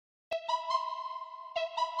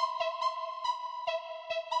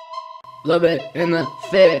Love it in the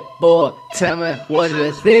fit, boy. Tell me what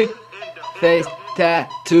you see. Face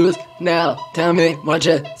tattoos, now tell me what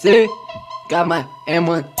you see. Got my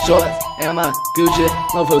M1 shorts and my Gucci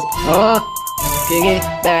loafers. Kicking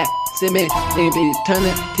back, sit me, maybe turn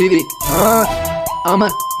the TV. I'm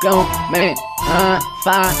a grown man.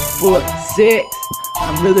 5'6".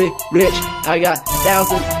 I'm really rich. I got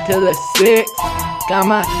thousands to the 6. Got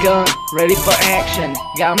my gun ready for action.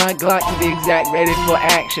 Got my Glock to be exact, ready for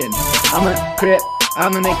action. I'm a crip,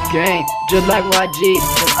 I'm in the gang, just like YG,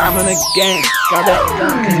 cause I'm in the gang. Got that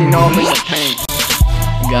gun cause you know I'm in the pain.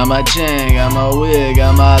 Got my chain, got my wig,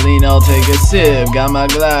 got my lean, I'll take a sip. Got my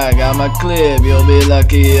Glock, got my clip, you'll be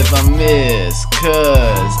lucky if I miss.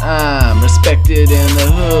 Cause I'm respected in the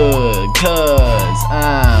hood. Cause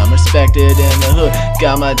I'm respected in the hood.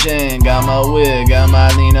 Got my chain, got my wig, got my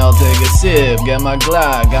lean, I'll take a sip. Got my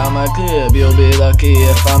Glock, got my clip, you'll be lucky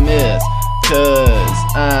if I miss.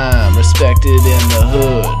 Cause I'm respected in the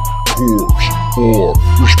hood. Course, or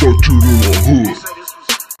respected in the hood.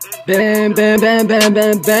 Bang, bang, bang, bang,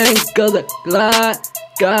 bang, bang, go the Glock,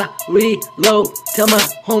 got reload. Tell my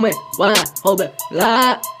homie why I hold the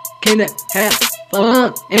lock. Came to have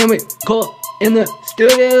fun and we caught in the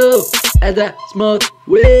studio as I smoke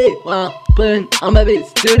weed while putting on my beat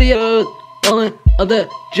studios. Rolling of the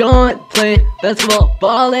joint, playing basketball,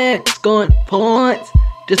 balling, scoring points.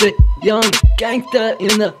 Just a young gangster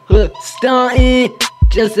in the hood, stunting.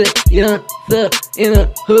 Just a young thug in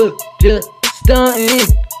the hood, just stunting.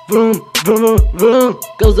 Vroom, vroom, vroom, vroom,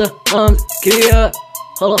 goes the mom's Kia.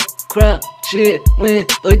 Whole crap, shit, when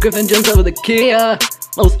Lloyd Griffin jumps over the Kia.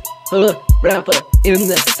 Most hood rapper in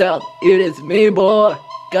the South, it is me, boy.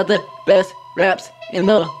 Got the best raps in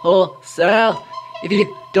the whole South. If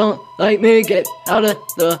you don't like me, get out of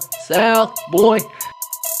the South, boy.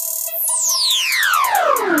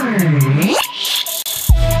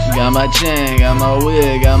 Got my chain, got my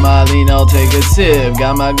wig, got my lean, I'll take a sip.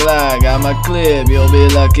 Got my Glock, got my clip, you'll be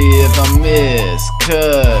lucky if I miss.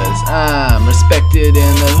 Cause I'm respected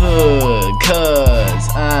in the hood. Cause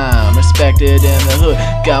I'm respected in the hood.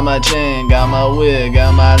 Got my chain, got my wig,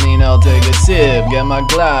 got my lean, I'll take a sip. Got my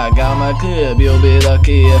Glock, got my clip, you'll be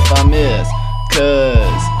lucky if I miss.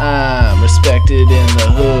 Cause I'm respected in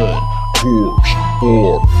the hood. Course,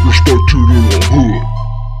 or respected in the hood.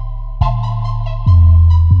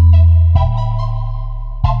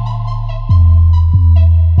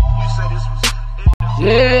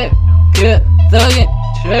 Shit, get thuggin'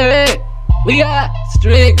 straight. We got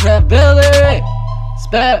street credibility.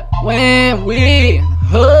 Spat when we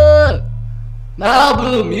hood.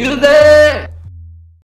 Malibu music.